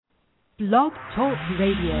Blog Talk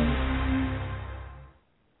Radio.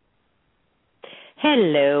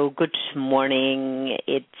 Hello, good morning.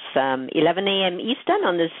 It's 11 a.m. Eastern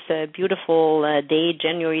on this beautiful day,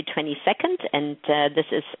 January 22nd, and this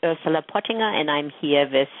is Ursula Pottinger, and I'm here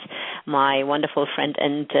with my wonderful friend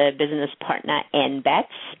and business partner, Ann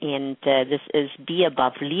Betts, and this is Be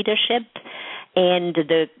Above Leadership, and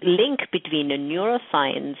the link between the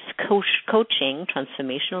neuroscience, coaching,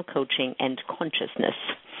 transformational coaching, and consciousness.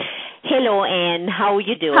 Hello, Ann. How are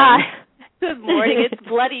you doing? Hi. Good morning. It's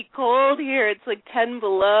bloody cold here. It's like 10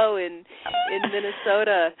 below in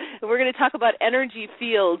Minnesota. And we're going to talk about energy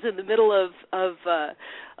fields in the middle of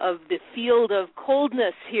the field of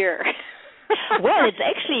coldness here. Well, it's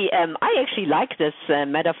actually I actually like this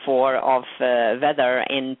metaphor of weather,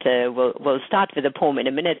 and we'll start with a poem in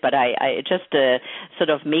a minute. But it just sort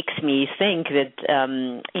of makes me think that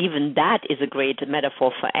even that is a great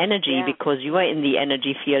metaphor for energy, because you are in the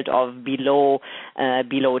energy field of below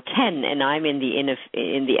 10, and I'm in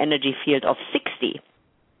the energy field of 60.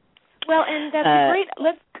 Well, and that's a great.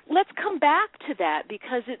 Let's come back to that,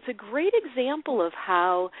 because it's a great example of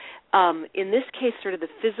how, in this case, sort of the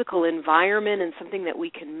physical environment and something that we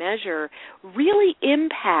can measure really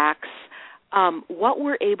impacts what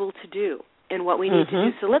we're able to do and what we need to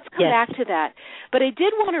do. So let's come back to that. But I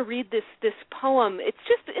did want to read this poem. It's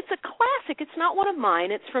a classic. It's not one of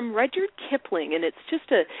mine. It's from Rudyard Kipling, and it's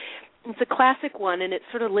a classic one, and it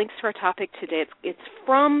sort of links to our topic today. It's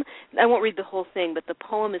from, I won't read the whole thing, but the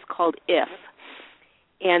poem is called If.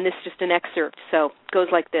 And this is just an excerpt, so it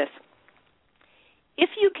goes like this.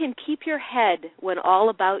 If you can keep your head when all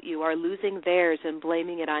about you are losing theirs and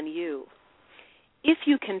blaming it on you, if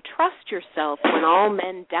you can trust yourself when all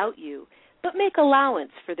men doubt you, but make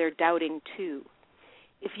allowance for their doubting too,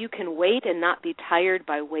 if you can wait and not be tired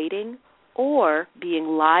by waiting, or being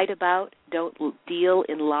lied about, don't deal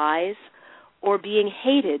in lies, or being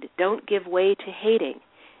hated, don't give way to hating,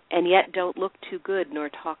 and yet don't look too good nor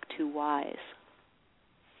talk too wise.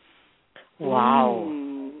 Wow.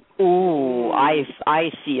 Ooh, I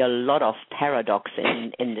see a lot of paradox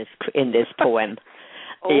in this poem.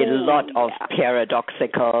 A lot of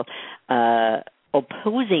paradoxical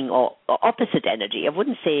opposing or opposite energy. I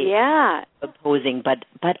wouldn't say opposing, but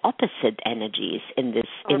opposite energies in this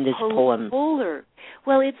poem. Polar.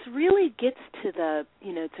 Well, it really gets to the,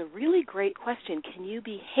 it's a really great question. Can you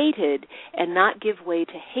be hated and not give way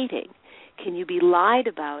to hating? Can you be lied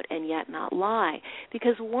about and yet not lie?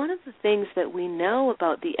 Because one of the things that we know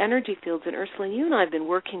about the energy fields, and Ursula, you and I have been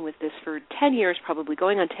working with this for 10 years, probably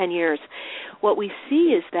going on 10 years, what we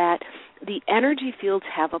see is that the energy fields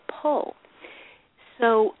have a pull.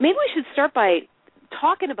 So maybe we should start by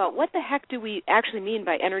talking about what the heck do we actually mean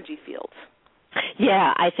by energy fields?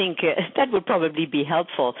 Yeah, I think that would probably be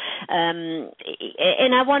helpful. And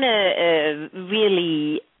I want to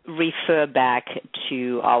really refer back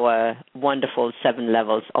to our wonderful 7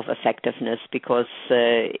 levels of effectiveness, because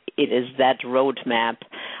it is that roadmap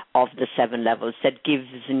of the 7 levels that gives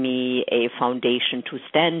me a foundation to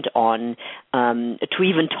stand on to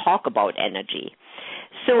even talk about energy.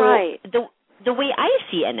 So the way I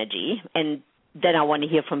see energy, and then I want to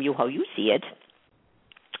hear from you how you see it,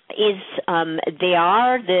 is they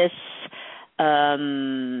are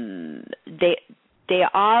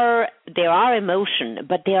emotion,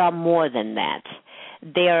 but they are more than that.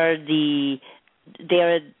 They're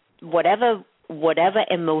whatever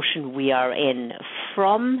emotion we are in.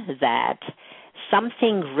 From that,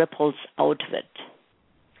 something ripples outward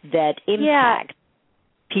that impacts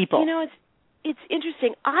people. It's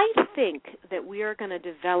interesting. I think that we are going to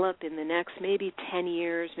develop in the next maybe 10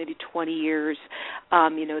 years, maybe 20 years,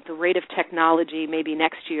 at the rate of technology, maybe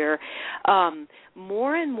next year,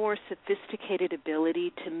 more and more sophisticated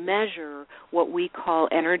ability to measure what we call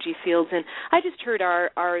energy fields. And I just heard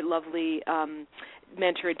our lovely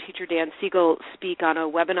mentor and teacher Dan Siegel speak on a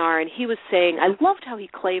webinar, and he was saying, I loved how he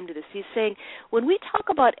claimed this. He's saying, when we talk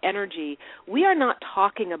about energy, we are not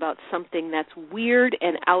talking about something that's weird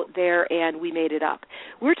and out there and we made it up.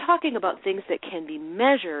 We're talking about things that can be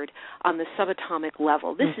measured on the subatomic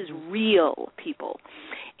level. This is real, people.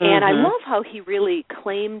 And I love how he really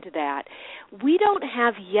claimed that. We don't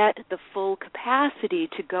have yet the full capacity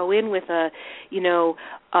to go in with a,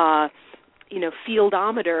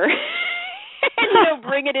 fieldometer and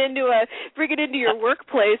bring it into your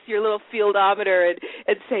workplace, your little fieldometer,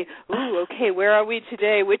 and say, ooh, okay, where are we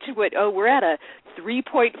today? We're at a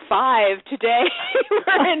 3.5 today.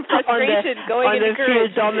 We're in frustration going into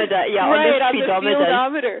courage. On the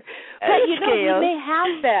fieldometer. But we may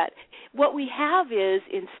have that. What we have is,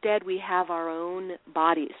 instead, we have our own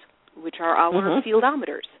bodies, which are our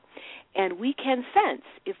fieldometers. And we can sense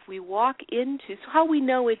if we walk into, so how we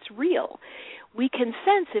know it's real, we can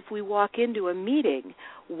sense if we walk into a meeting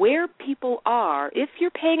where people are, if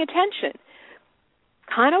you're paying attention,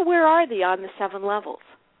 kind of where are they on the 7 levels?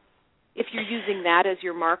 If you're using that as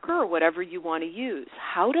your marker or whatever you want to use,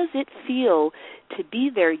 how does it feel to be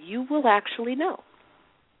there? You will actually know.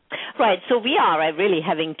 Right, so we are really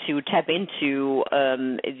having to tap into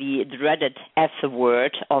the dreaded F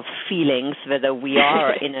word of feelings, whether we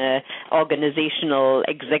are in an organizational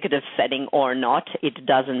executive setting or not. It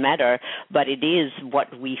doesn't matter, but it is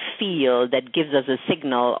what we feel that gives us a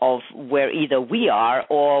signal of where either we are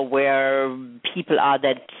or where people are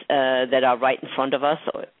that are right in front of us,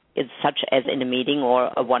 it's such as in a meeting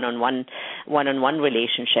or a one-on-one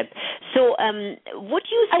relationship. So would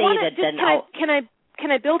you say Can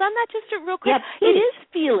I build on that just real quick? Yeah, it is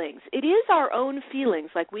feelings. It is our own feelings.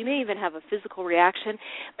 Like we may even have a physical reaction,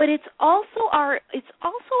 but it's also our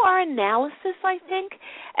analysis, I think,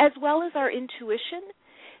 as well as our intuition.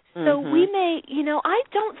 So we may, I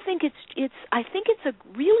don't think I think it's a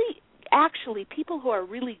really, actually, people who are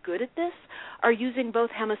really good at this are using both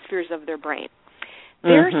hemispheres of their brain.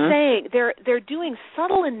 They're saying they're doing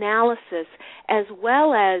subtle analysis as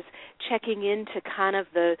well as checking into kind of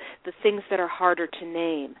the things that are harder to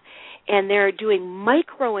name. And they're doing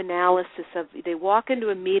micro-analysis of, they walk into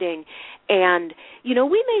a meeting and, we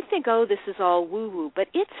may think, oh, this is all woo-woo, but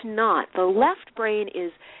it's not. The left brain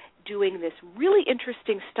is doing this really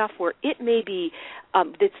interesting stuff where it may be,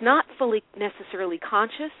 it's not fully necessarily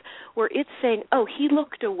conscious, where it's saying, oh, he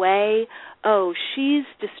looked away, oh, she's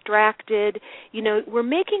distracted. We're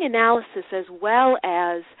making analysis as well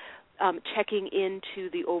as checking into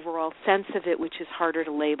the overall sense of it, which is harder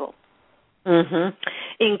to label.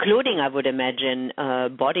 Including, I would imagine,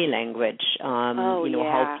 body language,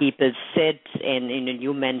 how people sit, and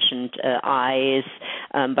you mentioned eyes,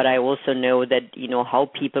 but I also know that, how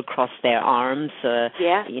people cross their arms,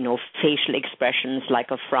 facial expressions like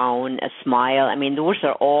a frown, a smile. I mean, those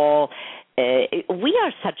are all, we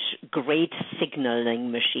are such great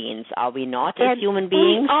signaling machines, are we not, as human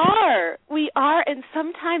beings? We are, and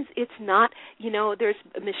sometimes it's not, there's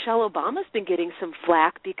Michelle Obama's been getting some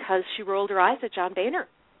flack because she rolled her eyes at John Boehner.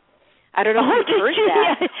 I don't know if you heard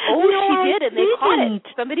that. She did, and they caught it.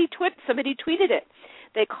 Somebody tweeted it.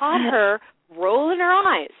 They caught her rolling her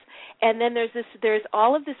eyes. And then there's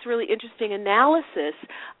all of this really interesting analysis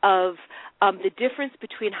of the difference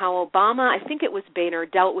between how Obama, I think it was Boehner,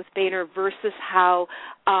 dealt with Boehner versus how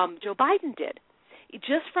Joe Biden did.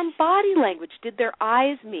 Just from body language, did their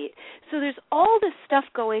eyes meet? So there's all this stuff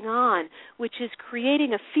going on, which is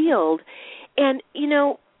creating a field. And,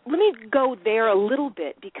 let me go there a little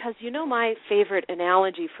bit because my favorite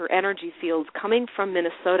analogy for energy fields coming from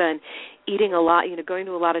Minnesota and eating a lot, going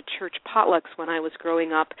to a lot of church potlucks when I was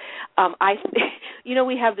growing up.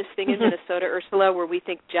 We have this thing in Minnesota, Ursula, where we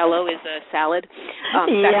think Jell-O is a salad. I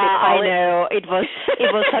know. It was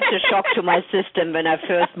such a shock to my system when I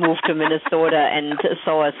first moved to Minnesota and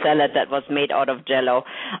saw a salad that was made out of Jell-O.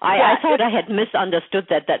 I thought I had misunderstood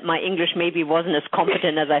that my English maybe wasn't as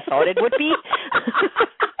competent as I thought it would be.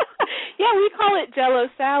 Yeah, we call it Jell-O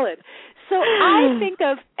salad. So I think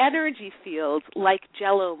of energy fields like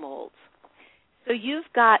Jell-O molds. So you've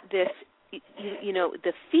got this,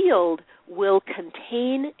 the field will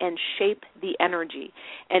contain and shape the energy.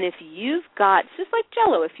 And if you've got, it's just like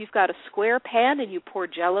Jell-O, if you've got a square pan and you pour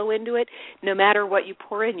Jell-O into it, no matter what you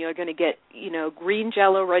pour in, you're going to get, green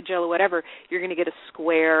Jell-O, red Jell-O, whatever, you're going to get a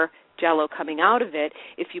square Jell-O coming out of it.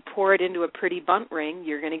 If you pour it into a pretty bunt ring,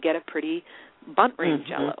 you're going to get a pretty bunt ring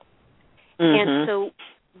Jell-O. And so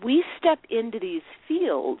we step into these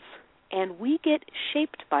fields and we get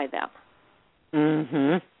shaped by them.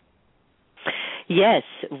 Yes,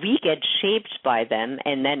 we get shaped by them,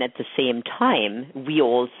 and then at the same time, we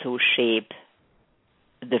also shape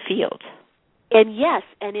the field. And yes,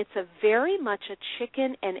 and it's a very much a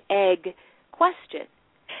chicken and egg question.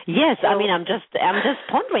 Yes, so, I'm just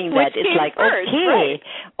pondering that. It's like, first, okay, right.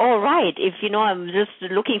 All right. If, I'm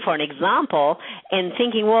just looking for an example and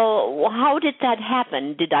thinking, well, how did that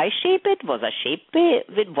happen? Did I shape it? Was I shaped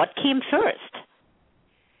with what came first?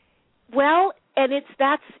 Well, and it's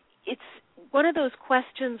one of those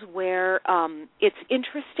questions where it's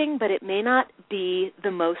interesting, but it may not be the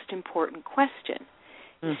most important question.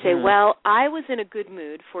 You say, well, I was in a good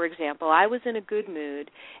mood, for example. I was in a good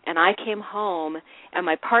mood, and I came home, and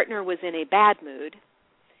my partner was in a bad mood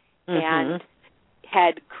and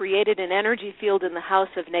had created an energy field in the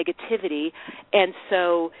house of negativity, and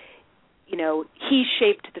so, he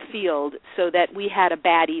shaped the field so that we had a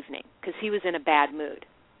bad evening because he was in a bad mood.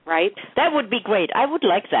 right? That would be great. I would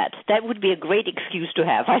like that. That would be a great excuse to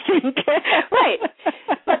have, I think. Right.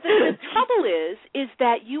 But the trouble is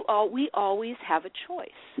that we always have a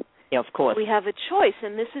choice. Yeah, of course. We have a choice,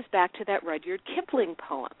 and this is back to that Rudyard Kipling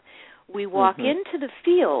poem. We walk into the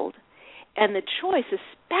field, and the choice,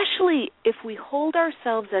 especially if we hold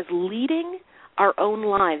ourselves as leading our own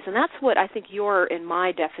lives, and that's what I think your and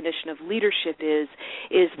my definition of leadership is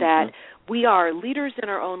that we are leaders in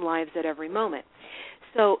our own lives at every moment.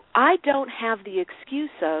 So I don't have the excuse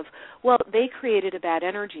of, well, they created a bad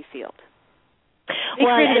energy field. They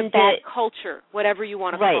created a bad culture, whatever you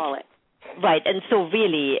want to call it. Right, and so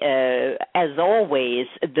really, as always,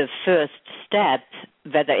 the first step,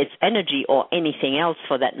 whether it's energy or anything else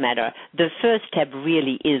for that matter, the first step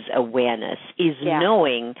really is awareness, is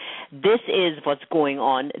knowing this is what's going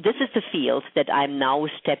on, this is the field that I'm now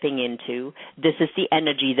stepping into, this is the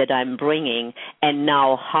energy that I'm bringing, and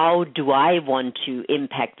now how do I want to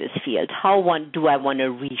impact this field? How do I want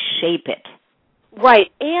to reshape it?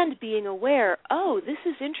 Right, and being aware, this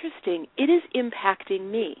is interesting, it is impacting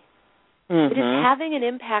me. It is having an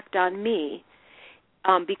impact on me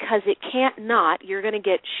because it can't not. You're going to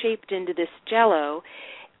get shaped into this jello.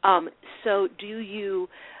 So do you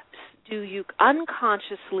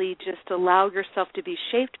unconsciously just allow yourself to be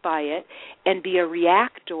shaped by it and be a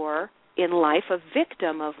reactor in life, a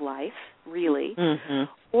victim of life, really?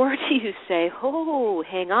 Or do you say,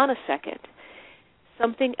 hang on a second.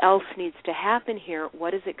 Something else needs to happen here.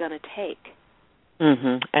 What is it going to take?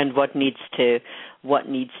 And what needs to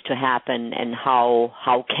happen, and how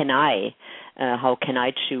can I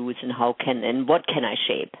choose, and what can I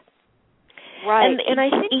shape? Right, and I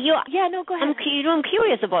think go ahead. I'm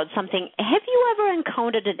curious about something. Have you ever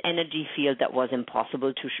encountered an energy field that was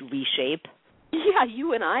impossible to reshape? Yeah,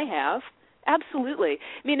 you and I have, absolutely.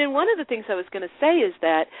 I mean, and one of the things I was going to say is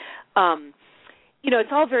that.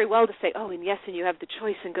 It's all very well to say, and you have the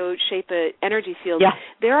choice and go shape an energy field. Yeah.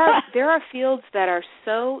 There are fields that are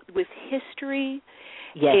so with history,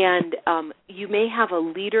 and you may have a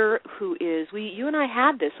leader who is. You and I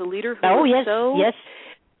had this, a leader who was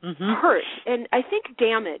hurt and I think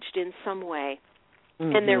damaged in some way.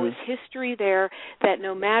 And there was history there that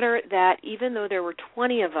no matter that, even though there were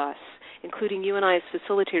 20 of us, including you and I as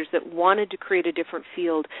facilitators, that wanted to create a different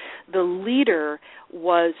field, the leader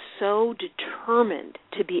was so determined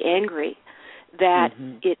to be angry that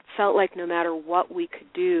it felt like no matter what we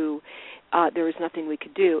could do, there was nothing we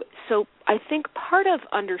could do. So I think part of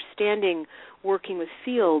understanding working with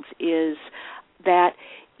fields is that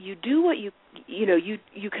you do what you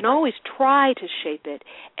can always try to shape it,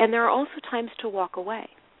 and there are also times to walk away.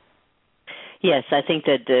 Yes, I think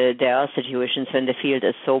that there are situations when the field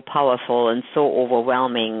is so powerful and so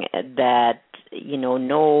overwhelming that,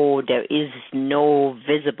 there is no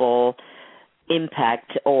visible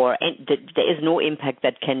impact or there is no impact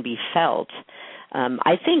that can be felt.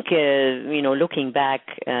 I think, looking back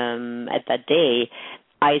at that day,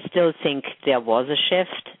 I still think there was a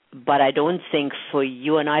shift, but I don't think for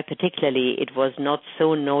you and I particularly it was not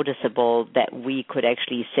so noticeable that we could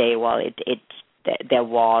actually say, well, there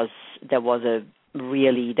was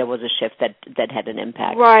a shift that had an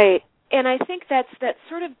impact. Right. And I think that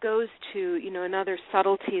sort of goes to, another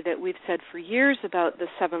subtlety that we've said for years about the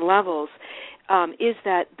 7 levels, is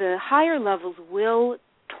that the higher levels will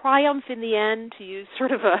triumph in the end, to use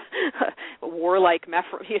sort of a warlike,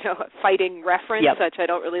 fighting reference, which I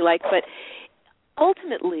don't really like. But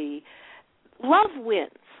ultimately, love wins,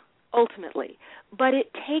 but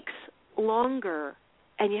it takes longer,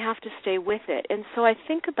 and you have to stay with it. And so I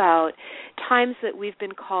think about times that we've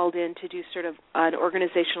been called in to do sort of an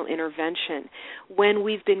organizational intervention when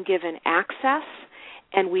we've been given access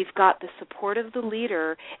and we've got the support of the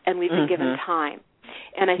leader and we've been given time.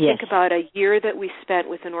 And I think about a year that we spent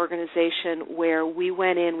with an organization where we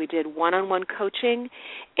went in, we did one-on-one coaching,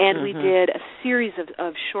 and we did a series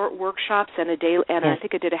of short workshops and a day, and I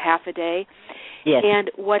think I did a half a day. Yes. And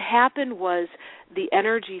what happened was the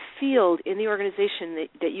energy field in the organization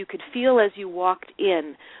that you could feel as you walked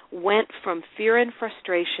in went from fear and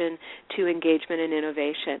frustration to engagement and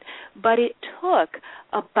innovation. But it took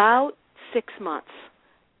about 6 months.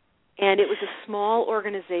 And it was a small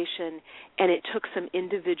organization, and it took some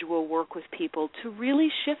individual work with people to really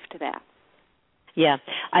shift that. Yeah,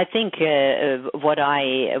 I think what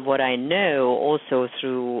I know also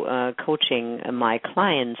through coaching my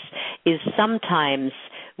clients is sometimes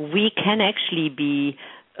we can actually be,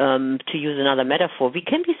 to use another metaphor, we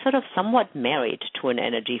can be sort of somewhat married to an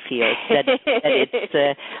energy field that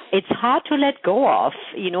it's hard to let go of.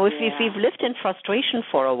 If we've lived in frustration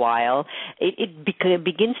for a while, it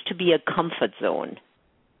begins to be a comfort zone.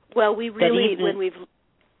 Well, we really,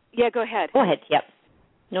 Yeah, go ahead. Go ahead, yep.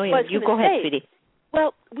 No, you go ahead, sweetie.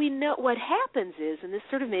 Well, we know what happens is, and this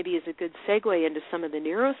sort of maybe is a good segue into some of the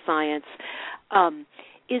neuroscience,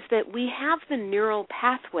 is that we have the neural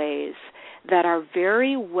pathways that are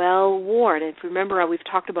very well worn. If you remember, we've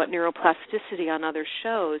talked about neuroplasticity on other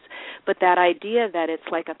shows, but that idea that it's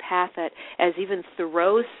like a path that, as even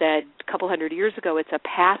Thoreau said a couple hundred years ago, it's a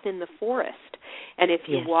path in the forest. And if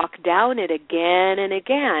you walk down it again and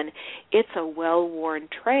again, it's a well-worn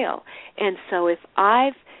trail. And so if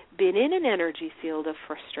I've been in an energy field of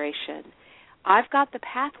frustration, I've got the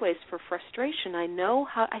pathways for frustration. I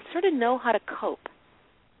sort of know how to cope.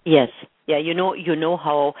 Yes. Yeah, you know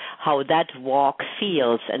how that walk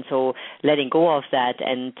feels, and so letting go of that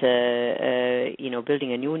and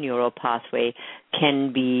building a new neural pathway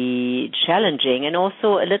can be challenging and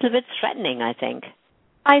also a little bit threatening, I think.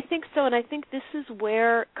 I think so, and I think this is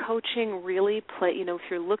where coaching really if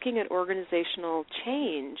you're looking at organizational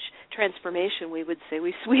change, transformation, we would say,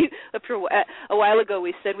 a while ago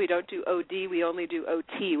we said we don't do OD, we only do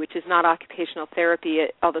OT, which is not occupational therapy,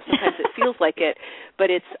 although sometimes it feels like it,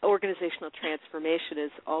 but it's organizational transformation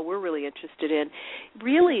is all we're really interested in.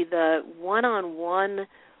 Really the one-on-one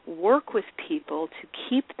work with people to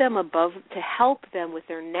keep them above, to help them with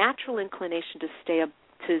their natural inclination to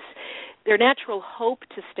their natural hope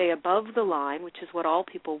to stay above the line, which is what all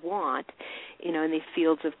people want, in the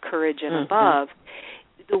fields of courage and above.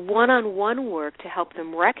 The one-on-one work to help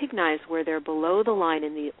them recognize where they're below the line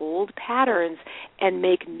in the old patterns and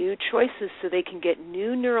make new choices so they can get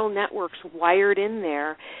new neural networks wired in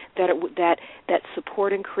there that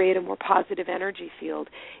support and create a more positive energy field.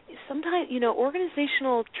 Sometimes,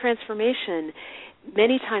 organizational transformation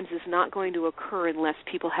many times is not going to occur unless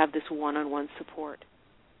people have this one-on-one support.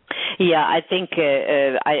 Yeah, I think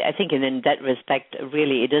in that respect,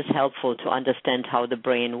 really, it is helpful to understand how the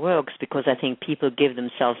brain works, because I think people give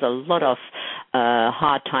themselves a lot of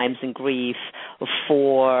hard times and grief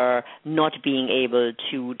for not being able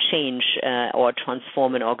to change or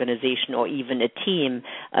transform an organization or even a team,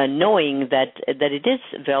 knowing that it is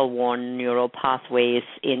well-worn neural pathways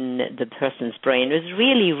in the person's brain is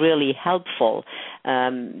really, really helpful.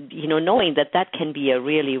 Knowing that can be a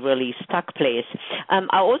really, really stuck place.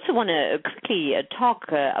 I also want to quickly talk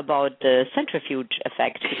about the centrifuge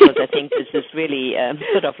effect, because I think this is really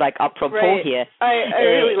sort of like apropos here. I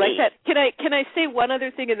really like that. Can I say one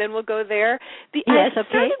other thing and then we'll go there? Yes,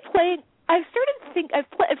 okay. I've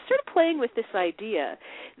started playing with this idea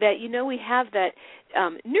that we have that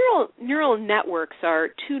neural networks are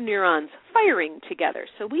two neurons firing together.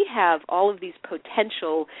 So we have all of these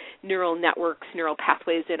potential neural networks, neural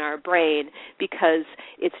pathways in our brain, because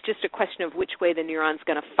it's just a question of which way the neuron's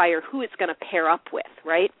going to fire, who it's going to pair up with,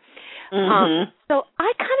 right? So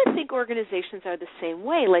I kind of think organizations are the same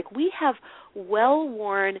way. Like, we have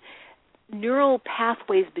well-worn neural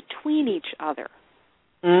pathways between each other.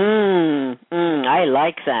 I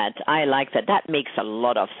like that. That makes a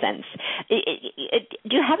lot of sense. Do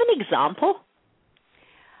you have an example?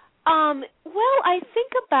 Well, I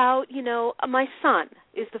think about, my son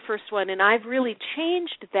is the first one, and I've really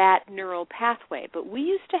changed that neural pathway. But we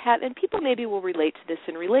used to have, and people maybe will relate to this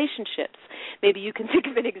in relationships. Maybe you can think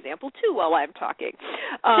of an example, too, while I'm talking.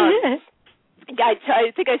 I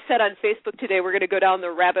think I said on Facebook today we're going to go down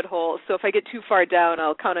the rabbit hole, so if I get too far down,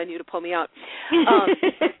 I'll count on you to pull me out.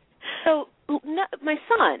 So my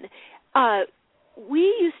son, we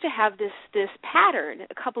used to have this pattern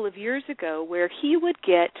a couple of years ago where he would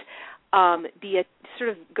go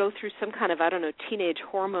through some kind of, teenage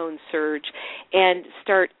hormone surge and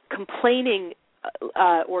start complaining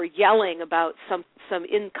or yelling about some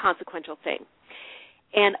inconsequential thing.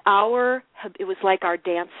 And it was like our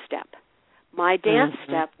dance step. My dance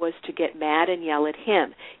step was to get mad and yell at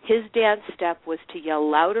him. His dance step was to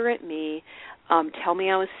yell louder at me, tell me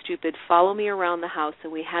I was stupid, follow me around the house,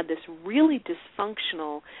 and we had this really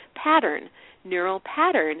dysfunctional neural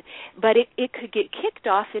pattern, but it could get kicked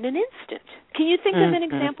off in an instant. Can you think of an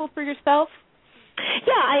example for yourself?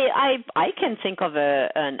 Yeah, I can think of a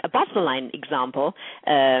bottom line example,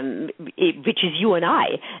 which is you and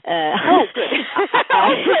I. Oh, good.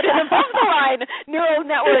 Good. A bottom line neural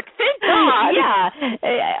network. Thank God. Yeah.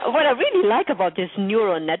 What I really like about these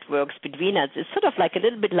neural networks between us is sort of like a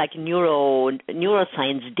little bit like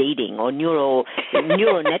neuroscience dating or neural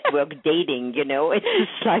network dating. It's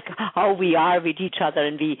just like how we are with each other,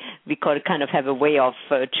 and we kind of have a way of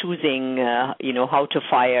choosing, how to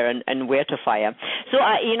fire and where to fire. So,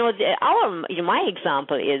 my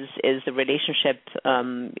example is the relationship,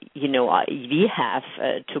 we have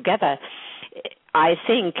together. I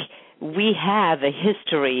think we have a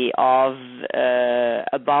history of an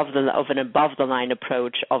above the line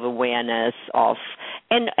approach of awareness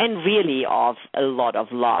and really of a lot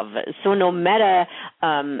of love. So no matter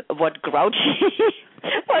what grouchy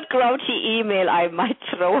email I might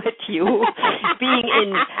throw at you, being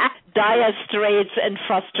in dire straits and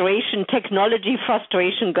frustration, technology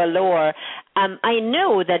frustration galore, I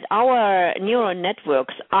know that our neural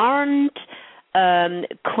networks aren't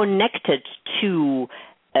connected to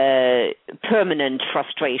permanent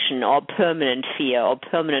frustration or permanent fear or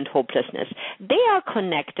permanent hopelessness. They are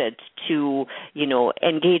connected to,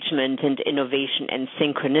 engagement and innovation and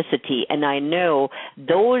synchronicity. And I know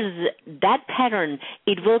that pattern,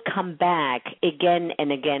 it will come back again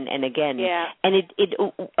and again and again. Yeah. And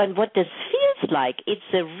and what this feels like, it's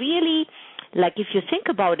a really, like if you think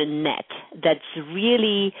about a net that's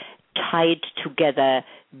really tied together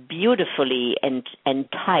beautifully and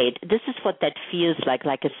tight. This is what that feels like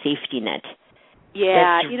a safety net.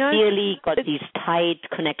 Yeah, that's really got these tight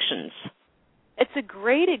connections. It's a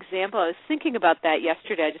great example. I was thinking about that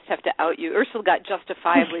yesterday. I just have to out you. Ursula got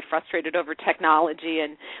justifiably frustrated over technology,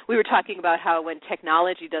 and we were talking about how when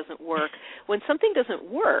technology doesn't work, when something doesn't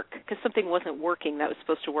work, because something wasn't working that was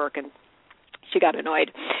supposed to work, and she got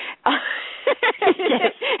annoyed.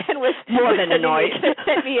 Yes, and was more than annoyed.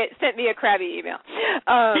 Sent me a crabby email.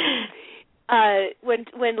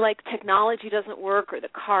 When like technology doesn't work, or the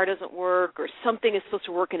car doesn't work, or something is supposed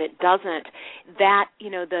to work and it doesn't, that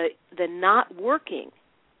the not working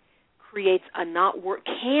creates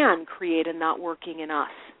can create a not working in us.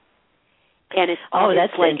 And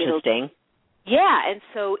that's like interesting. Yeah, and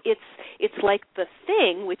so it's like the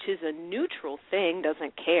thing, which is a neutral thing,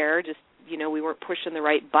 doesn't care, just we weren't pushing the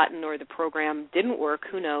right button or the program didn't work,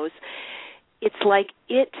 who knows. It's like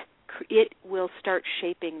it will start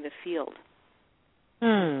shaping the field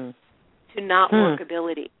to not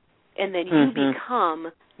workability. And then you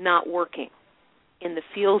become not working in the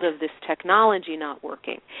field of this technology not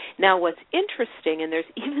working. Now what's interesting, and there's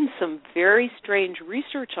even some very strange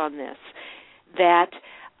research on this, that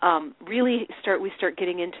we start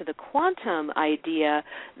getting into the quantum idea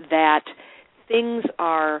that things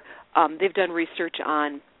are, they've done research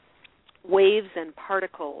on waves and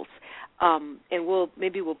particles, and we'll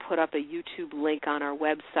put up a YouTube link on our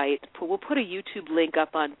website. We'll put a YouTube link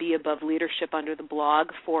up on Be Above Leadership under the blog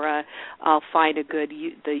I'll find the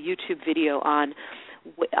YouTube video on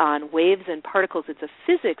waves and particles.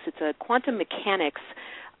 It's a quantum mechanics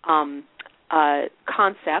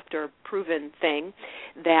concept or proven thing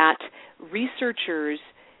that researchers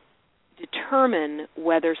determine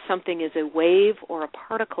whether something is a wave or a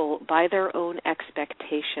particle by their own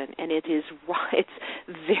expectation, and it's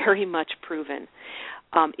very much proven.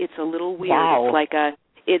 It's a little weird. Wow. It's like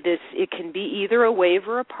it can be either a wave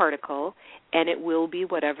or a particle, and it will be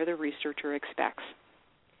whatever the researcher expects.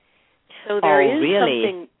 So there is really?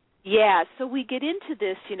 something. Yeah, so we get into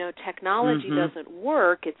this, technology doesn't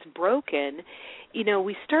work, it's broken. We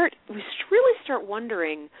really start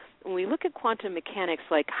wondering, when we look at quantum mechanics,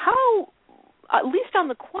 like how, at least on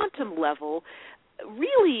the quantum level,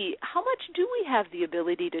 really, how much do we have the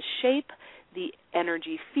ability to shape the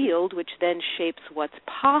energy field, which then shapes what's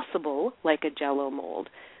possible, like a Jell-O mold,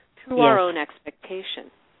 through our own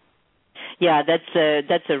expectation? Yeah,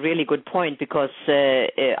 that's a really good point, because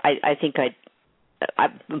I think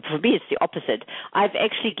for me, it's the opposite. I've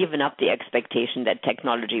actually given up the expectation that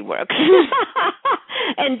technology works.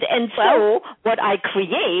 and so what I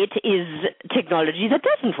create is technology that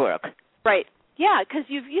doesn't work. Right. Yeah, because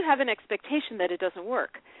you have an expectation that it doesn't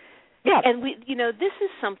work. Yeah. And this is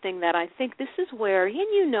something that I think this is where,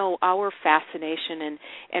 our fascination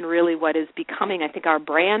and really what is becoming, I think, our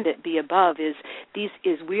brand at Be Above is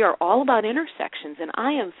we are all about intersections, and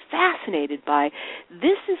I am fascinated by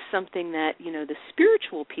this is something that, the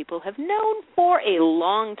spiritual people have known for a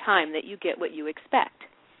long time, that you get what you expect.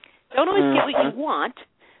 Don't always get what you want,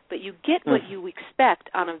 but you get what you expect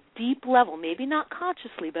on a deep level, maybe not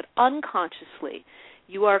consciously, but unconsciously.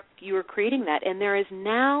 You are creating that, and there is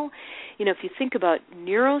now, if you think about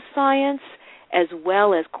neuroscience as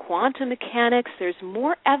well as quantum mechanics, there's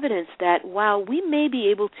more evidence that while we may be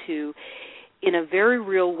able to, in a very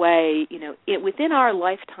real way, within our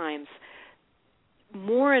lifetimes,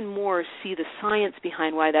 more and more see the science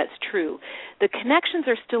behind why that's true. The connections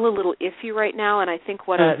are still a little iffy right now, and I think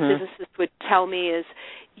what a physicist would tell me is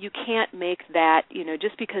you can't make that,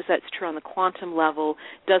 just because that's true on the quantum level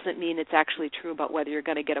doesn't mean it's actually true about whether you're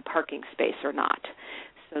going to get a parking space or not.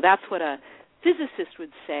 So that's what a physicist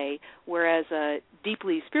would say, whereas a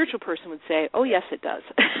deeply spiritual person would say, oh, yes, it does.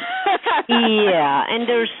 Yeah, and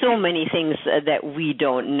there's so many things that we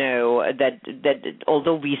don't know that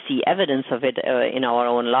although we see evidence of it in our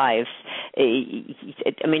own lives,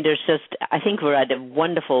 there's just, I think we're at a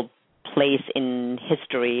wonderful place in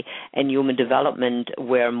history and human development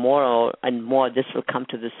where more and more this will come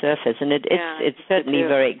to the surface, and it's certainly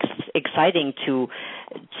very exciting to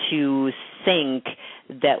think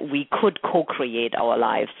that we could co-create our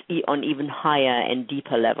lives on even higher and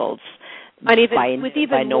deeper levels, and with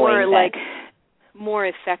even more like more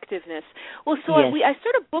effectiveness. Well, so yes. I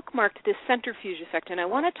sort of bookmarked this centrifuge effect, and I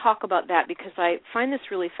want to talk about that because I find this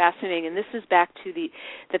really fascinating, and this is back to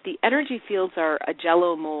that the energy fields are a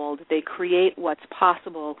jello mold. They create what's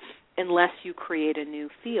possible unless you create a new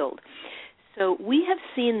field. So we have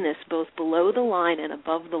seen this both below the line and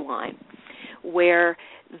above the line, where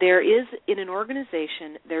there is, in an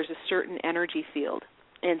organization, there's a certain energy field,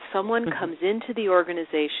 and someone comes into the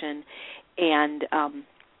organization and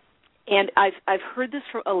I've heard this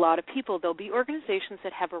from a lot of people. There'll be organizations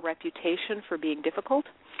that have a reputation for being difficult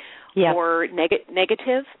or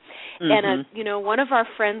negative. And, one of our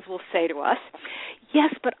friends will say to us,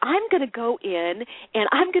 yes, but I'm going to go in and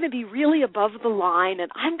I'm going to be really above the line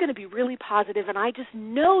and I'm going to be really positive and I just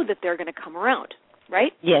know that they're going to come around,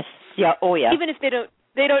 right? Yes. Yeah. Oh, yeah. Even if they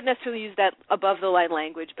don't necessarily use that above the line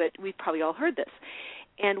language, but we've probably all heard this.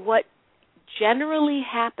 And what generally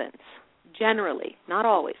happens, not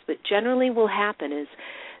always, but generally will happen is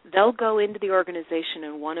they'll go into the organization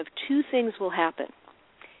and one of two things will happen.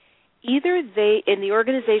 Either the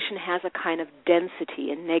organization has a kind of density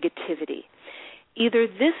and negativity. Either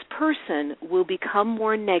this person will become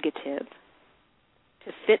more negative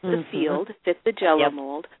to fit the field, fit the jello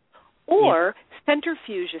mold, or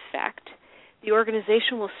centrifuge effect, the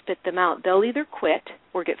organization will spit them out. They'll either quit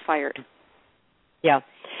or get fired. Yeah.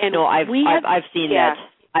 And I've seen that.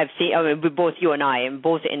 I've seen, both you and I, and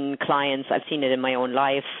both in clients, I've seen it in my own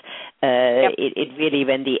life. It really,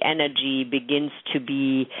 when the energy begins to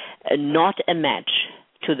be not a match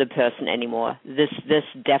to the person anymore, this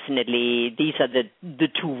definitely, these are the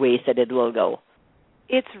two ways that it will go.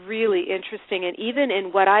 It's really interesting, and even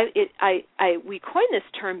in what we coined this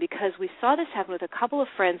term because we saw this happen with a couple of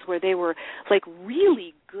friends where they were like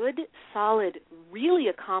really good, solid, really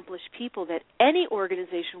accomplished people that any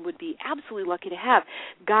organization would be absolutely lucky to have,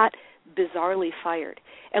 got bizarrely fired.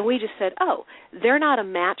 And we just said, oh, they're not a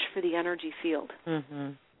match for the energy field. Mm-hmm.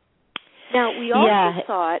 Now, we also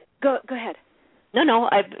saw it. Go ahead. No,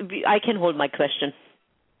 I can hold my question.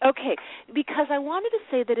 Okay, because I wanted to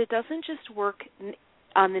say that it doesn't just work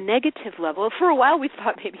on the negative level. For a while we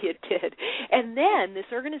thought maybe it did. And then this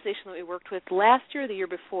organization that we worked with last year or the year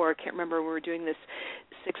before, I can't remember, when we were doing this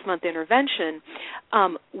 6-month intervention,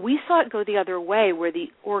 we saw it go the other way where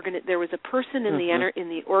there was a person in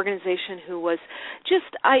the organization who was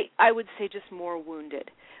just, I would say, just more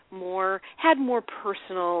wounded, had more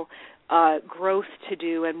personal growth to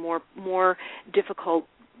do and more difficult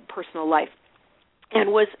personal life, and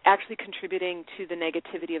was actually contributing to the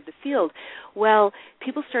negativity of the field. Well,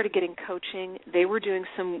 people started getting coaching. They were doing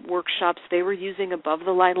some workshops. They were using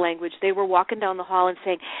above-the-line language. They were walking down the hall and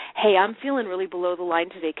saying, hey, I'm feeling really below the line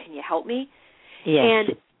today. Can you help me? Yes.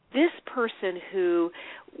 And this person who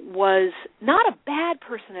was not a bad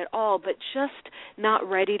person at all, but just not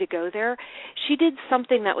ready to go there, she did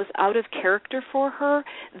something that was out of character for her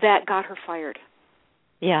that got her fired.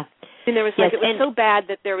 Yeah. And it was so bad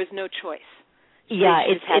that there was no choice. Yeah,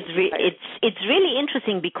 it's really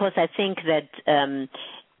interesting because I think that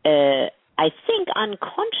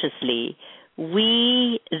unconsciously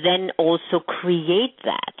we then also create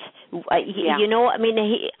that. I've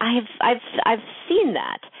seen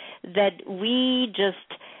that we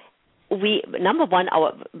number one,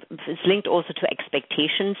 it's linked also to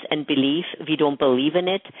expectations and belief. We don't believe in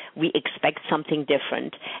it. We expect something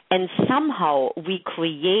different. And somehow we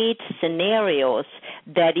create scenarios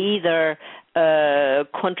that either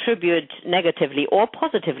contribute negatively or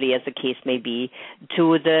positively, as the case may be,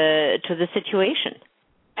 to the situation.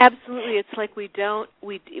 Absolutely. It's like we know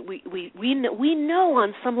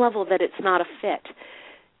on some level that it's not a fit,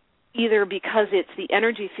 either because the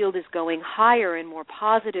energy field is going higher and more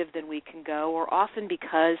positive than we can go, or often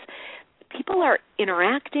because people are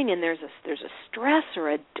interacting and there's a stress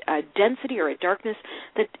or a density or a darkness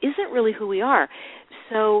that isn't really who we are.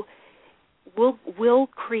 So we'll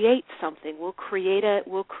create something. We'll create a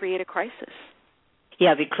crisis.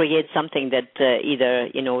 Yeah, we create something that either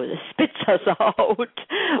spits us out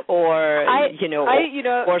or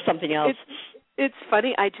or something else. It's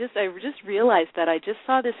funny. I just realized that I just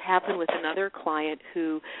saw this happen with another client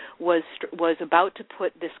who was about to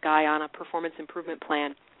put this guy on a performance improvement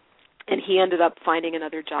plan. And he ended up finding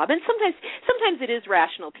another job. And sometimes it is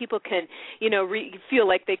rational. People can, feel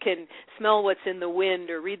like they can smell what's in the wind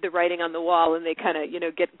or read the writing on the wall, and they kind of,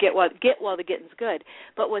 get while the getting's good.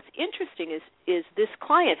 But what's interesting is this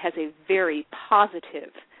client has a very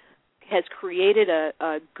positive, has created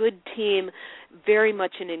a good team, very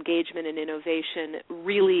much in engagement and innovation,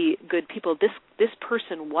 really good people. This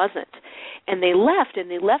person wasn't. And they left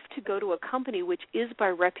to go to a company which is by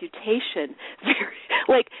reputation very,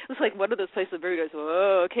 it's like one of those places where everybody goes,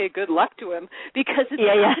 oh, okay, good luck to him, because it's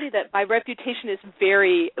a company that by reputation is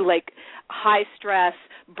very, high stress,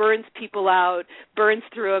 burns people out, burns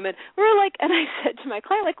through them. And and I said to my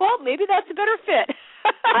client, well, maybe that's a better fit.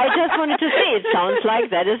 I just wanted to say, it sounds like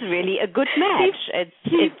that is really a good match.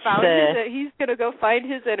 He's going to go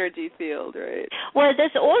find his energy field, right? Well,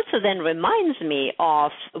 this also then reminds me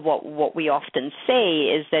of what we often say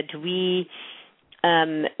is that we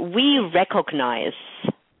recognize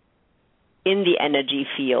in the energy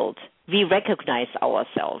field, we recognize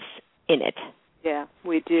ourselves in it. Yeah,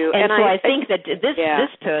 we do. And so I think that this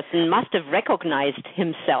person must have recognized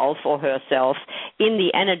himself or herself in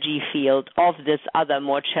the energy field of this other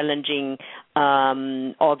more challenging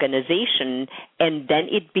organization, and then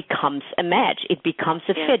it becomes a match. It becomes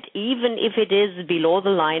a fit, even if it is below the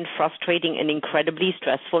line, frustrating and incredibly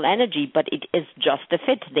stressful energy, but it is just a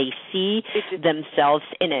fit. They see themselves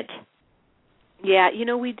in it. Yeah,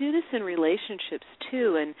 we do this in relationships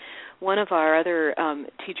too, and one of our other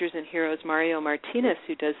teachers and heroes, Mario Martinez,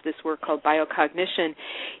 who does this work called biocognition,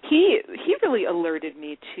 he really alerted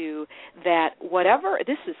me to that whatever,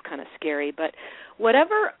 this is kind of scary, but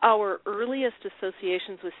whatever our earliest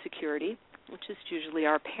associations with security, which is usually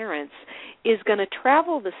our parents, is going to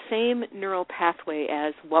travel the same neural pathway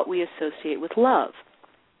as what we associate with love.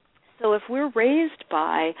 So if we're raised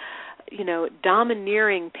by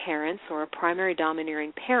domineering parents or a primary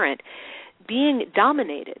domineering parent, being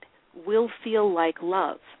dominated will feel like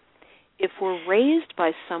love. If we're raised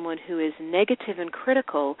by someone who is negative and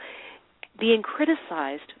critical, being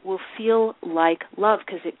criticized will feel like love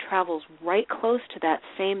because it travels right close to that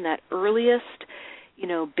earliest,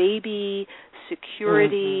 baby,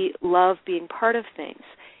 security, love, being part of things.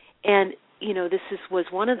 And this was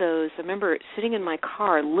one of those, I remember sitting in my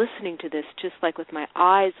car listening to this just like with my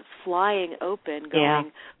eyes flying open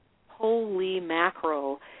going, holy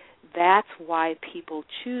mackerel, that's why people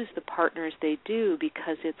choose the partners they do,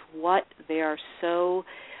 because it's what they are so,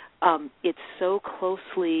 it's so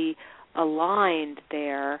closely aligned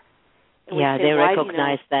there. Yeah, they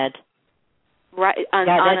recognize that. Right.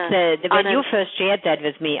 When you first shared that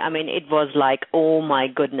with me, it was like, oh my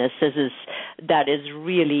goodness, that is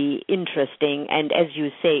really interesting. And as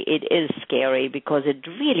you say, it is scary because it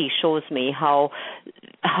really shows me how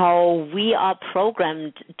we are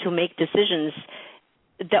programmed to make decisions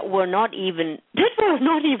that we're not even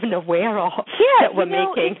aware of that we're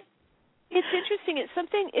making. It's interesting.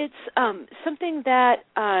 It's something that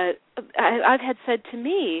I've had said to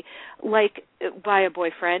me, by a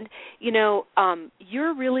boyfriend.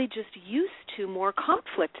 You're really just used to more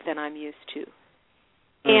conflict than I'm used to.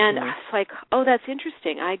 And I was like, oh, that's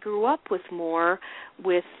interesting. I grew up with a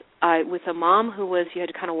mom who was, you had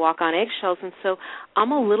to kind of walk on eggshells, and so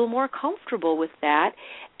I'm a little more comfortable with that,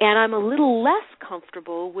 and I'm a little less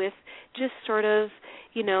comfortable with just sort of,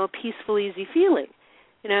 peaceful, easy feeling.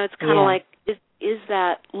 It's kind of like, is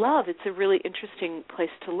that love? It's a really interesting place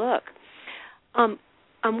to look. I'm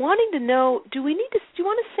wanting to know, do you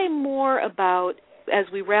want to say more about, as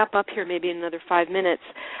we wrap up here, maybe in another 5 minutes,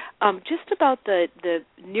 just about the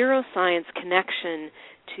neuroscience connection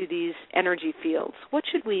to these energy fields? What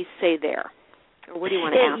should we say there? Or what do you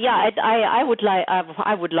want to ask? Yeah,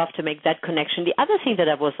 I would love to make that connection. The other thing that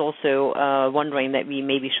I was also wondering that we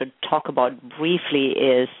maybe should talk about briefly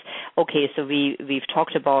is, okay, so we've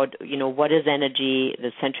talked about, what is energy,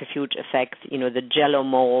 the centrifuge effect, the Jello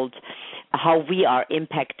mold, how we are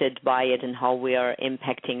impacted by it and how we are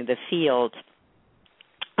impacting the field.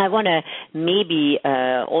 I want to maybe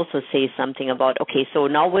also say something about, okay, so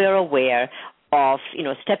now we're aware of,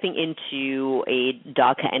 stepping into a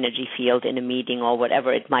darker energy field in a meeting or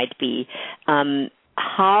whatever it might be.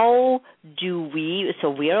 How do we, so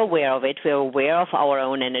we're aware of it, we're aware of our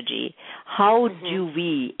own energy. How do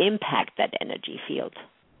we impact that energy field?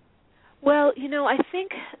 Well, I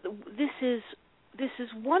think this is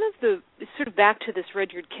one of the, sort of back to this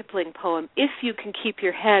Rudyard Kipling poem, if you can keep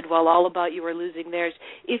your head while all about you are losing theirs,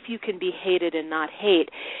 if you can be hated and not hate.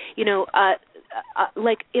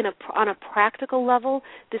 on a practical level,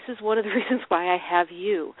 this is one of the reasons why I have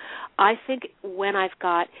you. I think when I've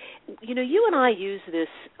got, you and I use this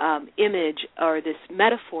image or this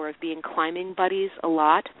metaphor of being climbing buddies a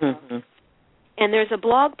lot. Mm-hmm. And there's a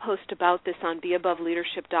blog post about this on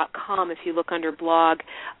beaboveleadership.com if you look under blog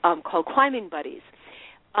called Climbing Buddies.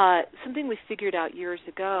 Something we figured out years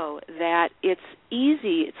ago that it's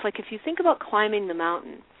easy. It's like if you think about climbing the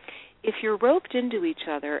mountain, if you're roped into each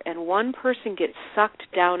other and one person gets sucked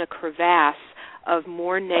down a crevasse of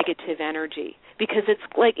more negative energy, because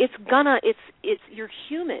you're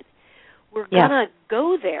human. We're gonna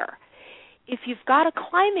go there. If you've got a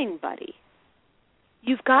climbing buddy,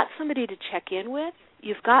 you've got somebody to check in with.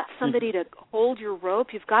 You've got somebody to hold your rope.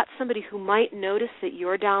 You've got somebody who might notice that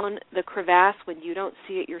you're down the crevasse when you don't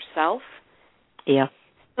see it yourself. Yeah.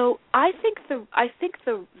 So I think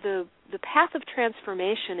the path of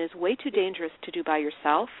transformation is way too dangerous to do by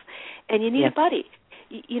yourself, and you need a buddy.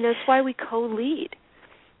 It's why we co-lead.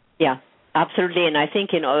 Yeah. Absolutely, and I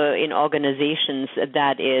think in organizations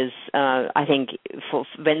that is, I think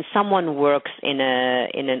when someone works in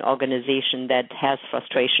an organization that has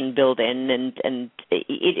frustration built in, and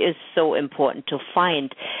it is so important to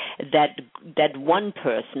find that one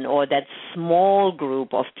person or that small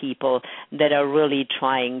group of people that are really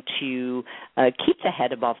trying to keep the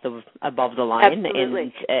head above the line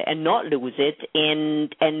and not lose it,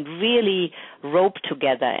 and really rope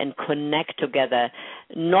together and connect together,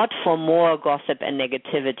 not for more gossip and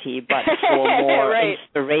negativity, but for more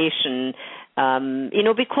inspiration,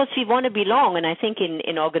 because we want to belong. And I think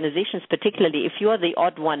in organizations particularly, if you are the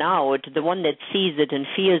odd one out, the one that sees it and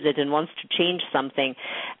feels it and wants to change something,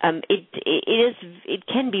 it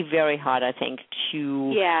can be very hard, I think, to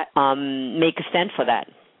make a stand for that.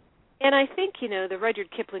 And I think, the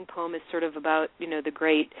Rudyard Kipling poem is sort of about, the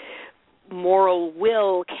great moral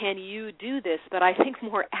will, can you do this? But I think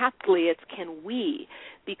more aptly it's can we,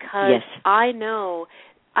 because I know,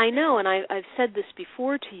 and I've said this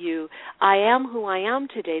before to you, I am who I am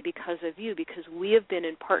today because of you, because we have been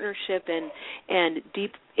in partnership and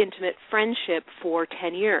deep, intimate friendship for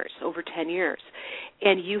over 10 years.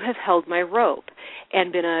 And you have held my rope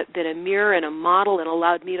and been a mirror and a model and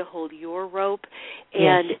allowed me to hold your rope.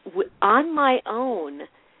 And on my own,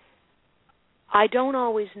 I don't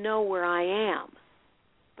always know where I am.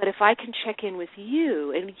 But if I can check in with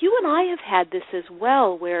you, and you and I have had this as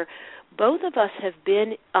well, where both of us have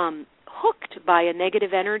been hooked by a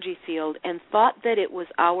negative energy field and thought that it was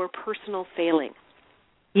our personal failing.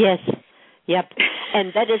 Yes. Yep.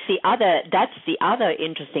 And that's the other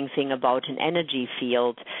interesting thing about an energy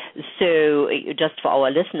field. So just for our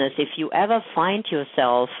listeners, if you ever find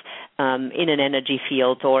yourself in an energy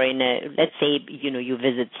field or let's say, you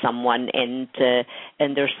visit someone and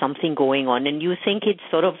there's something going on and you think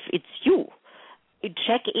it's you.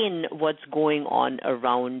 Check in what's going on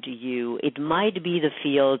around you. It might be the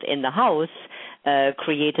field in the house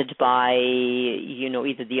created by,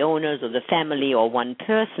 either the owners or the family or one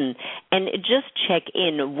person, and just check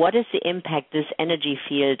in. What is the impact this energy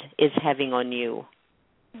field is having on you?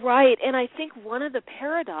 Right, and I think one of the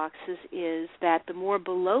paradoxes is that the more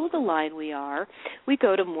below the line we are, we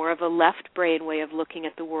go to more of a left brain way of looking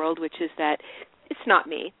at the world, which is that it's not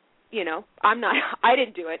me. I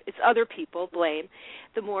didn't do it. It's other people, blame.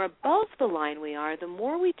 The more above the line we are, the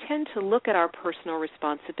more we tend to look at our personal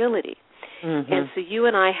responsibility. Mm-hmm. And so you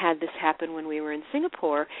and I had this happen when we were in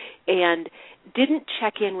Singapore and didn't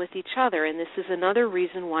check in with each other. And this is another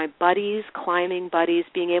reason why climbing buddies,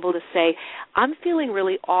 being able to say, I'm feeling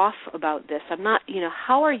really off about this. I'm not,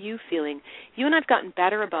 how are you feeling? You and I have gotten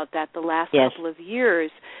better about that the last couple of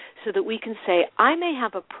years so that we can say, I may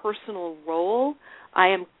have a personal role. I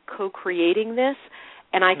am co-creating this,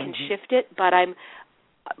 and I can shift it, but I'm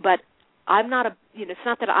not it's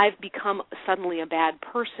not that I've become suddenly a bad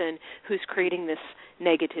person who's creating this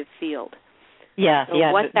negative field. Yeah, so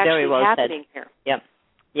what's very actually well happening said. here? Yeah.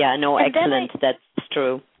 Yeah, no, and excellent. That's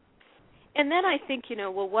true. And then I think,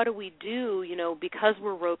 what do we do, because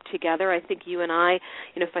we're roped together? I think you and I,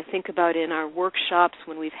 if I think about in our workshops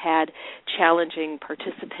when we've had challenging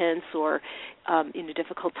participants or in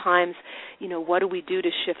difficult times, what do we do to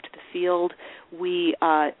shift the field? We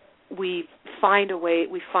find a way,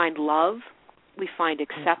 we find love, we find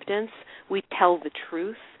acceptance, we tell the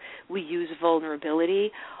truth, we use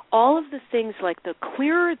vulnerability. All of the things like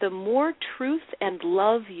the more truth and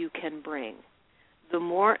love you can bring, the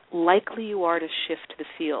more likely you are to shift the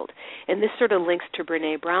field. And this sort of links to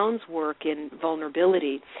Brené Brown's work in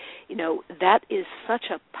vulnerability. That is such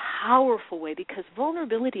a powerful way because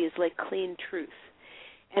vulnerability is like clean truth.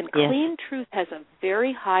 And clean truth has a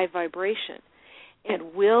very high vibration. And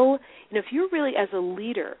if you're really, as a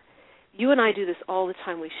leader, you and I do this all the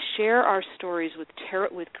time. We share our stories with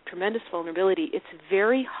tremendous vulnerability. It's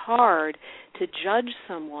very hard to judge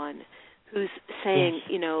someone who's saying,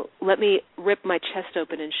 let me rip my chest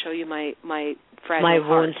open and show you my fragile my heart.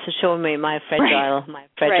 wounds, show me my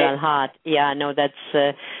fragile heart. Yeah, no, that's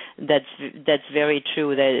very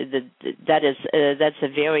true. That's a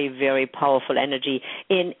very, very powerful energy.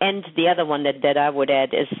 And the other one that I would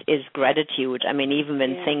add is gratitude. I mean, even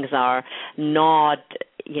when things are not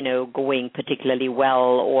going particularly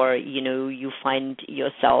well, or you find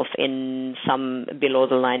yourself in some below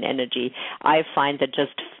the line energy, I find that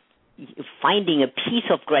just finding a piece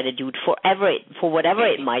of gratitude for whatever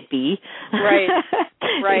it might be. Right.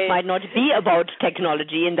 It might not be about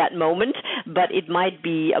technology in that moment, but it might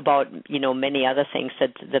be about many other things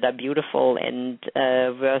that are beautiful and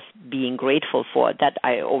worth being grateful for. That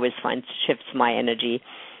I always find shifts my energy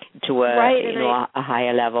to a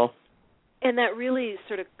higher level. And that really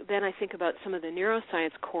then I think about some of the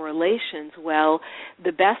neuroscience correlations. Well,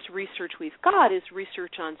 the best research we've got is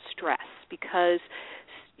research on stress, because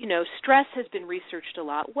stress has been researched a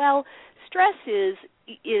lot. Well, stress is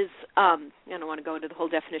I don't want to go into the whole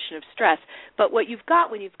definition of stress, but what you've got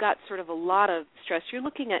when you've got sort of a lot of stress, you're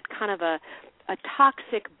looking at kind of a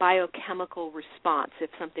toxic biochemical response if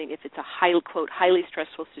it's a highly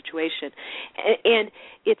stressful situation. And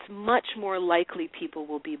it's much more likely people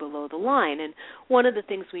will be below the line. And one of the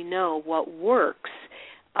things we know, what works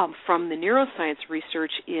from the neuroscience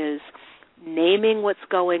research, is naming what's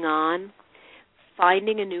going on,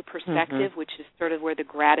 finding a new perspective, which is sort of where the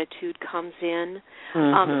gratitude comes in,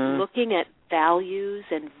 looking at values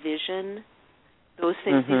and vision, those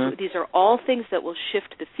things. These are all things that will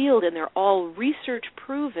shift the field, and they're all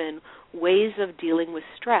research-proven ways of dealing with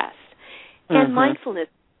stress. And mindfulness,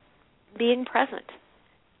 being present.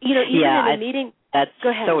 Even in a meeting. That's go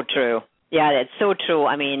ahead. So true. Yeah, that's so true.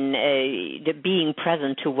 I mean, the being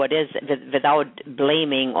present to what is without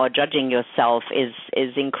blaming or judging yourself is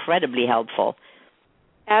incredibly helpful.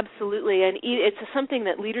 Absolutely, and it's something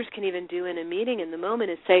that leaders can even do in a meeting in the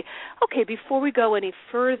moment, is say, okay, before we go any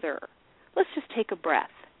further, let's just take a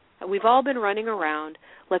breath. We've all been running around.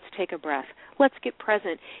 Let's take a breath. Let's get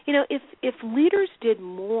present. If leaders did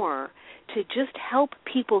more to just help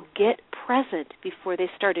people get present before they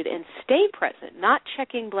started, and stay present, not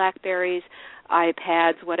checking BlackBerries,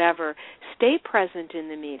 iPads, whatever, stay present in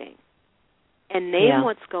the meeting and name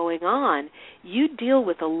what's going on, you deal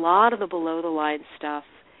with a lot of the below-the-line stuff,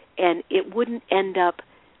 and it wouldn't end up,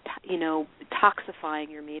 toxifying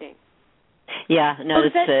your meeting. Yeah, no,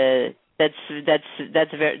 that's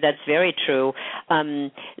very true.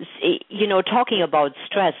 Talking about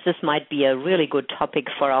stress, this might be a really good topic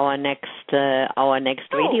for our next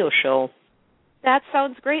radio show. That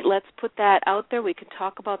sounds great. Let's put that out there. We can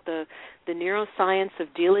talk about the neuroscience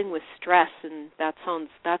of dealing with stress, and that sounds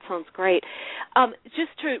great.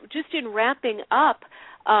 Just in wrapping up,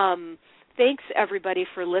 thanks everybody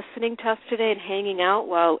for listening to us today and hanging out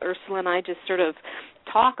while Ursula and I just sort of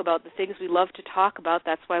talk about the things we love to talk about.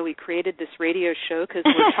 That's why we created this radio show, because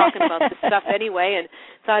we're talking about this stuff anyway, and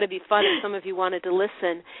thought it'd be fun if some of you wanted to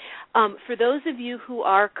listen. For those of you who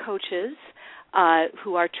are coaches,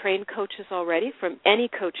 who are trained coaches already from any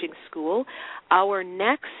coaching school, our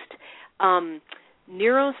next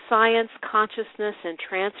Neuroscience, Consciousness, and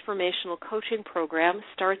Transformational Coaching Program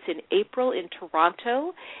starts in April in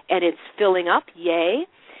Toronto, and it's filling up. Yay.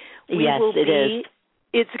 Yes, it is.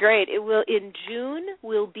 It's great. It will in June.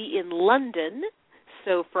 We'll be in London.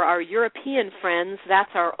 So for our European friends,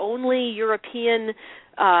 that's our only European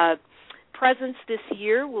presence this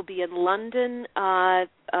year. We'll be in London a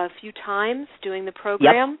few times doing the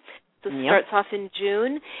program. Yep. So it starts off in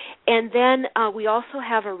June. And then we also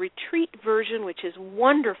have a retreat version, which is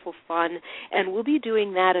wonderful fun, and we'll be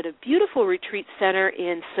doing that at a beautiful retreat center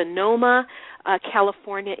in Sonoma,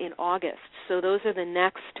 California in August. So those are the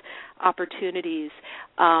next opportunities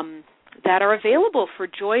that are available for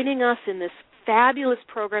joining us in this fabulous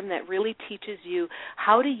program that really teaches you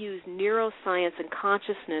how to use neuroscience and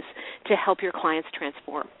consciousness to help your clients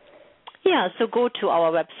transform. Yeah, so go to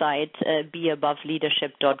our website,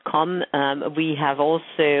 beaboveleadership.com. We have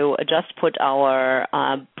also just put our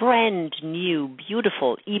brand new,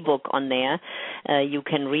 beautiful ebook on there. You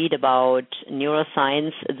can read about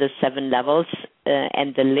neuroscience, the 7 levels,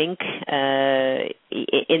 and the link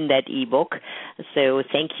in that ebook. So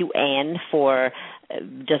thank you, Anne, for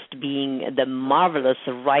just being the marvelous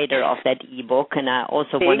writer of that ebook. And I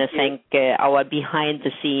also want to thank our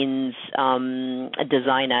behind-the-scenes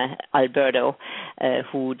designer, Alberto,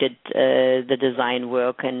 who did the design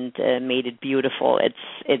work and made it beautiful.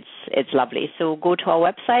 It's lovely. So go to our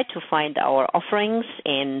website to find our offerings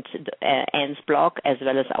and Anne's blog as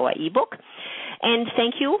well as our ebook. And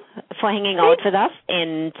thank you for hanging out with us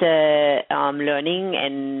and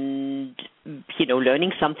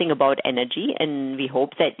learning something about energy. And we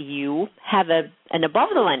hope that you have an above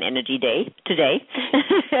the line energy day today.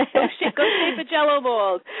 Go shape a Jello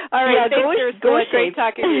mold. All right, yeah, thanks, go shape. Great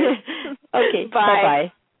talking to you. Okay, bye.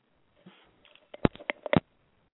 Bye-bye.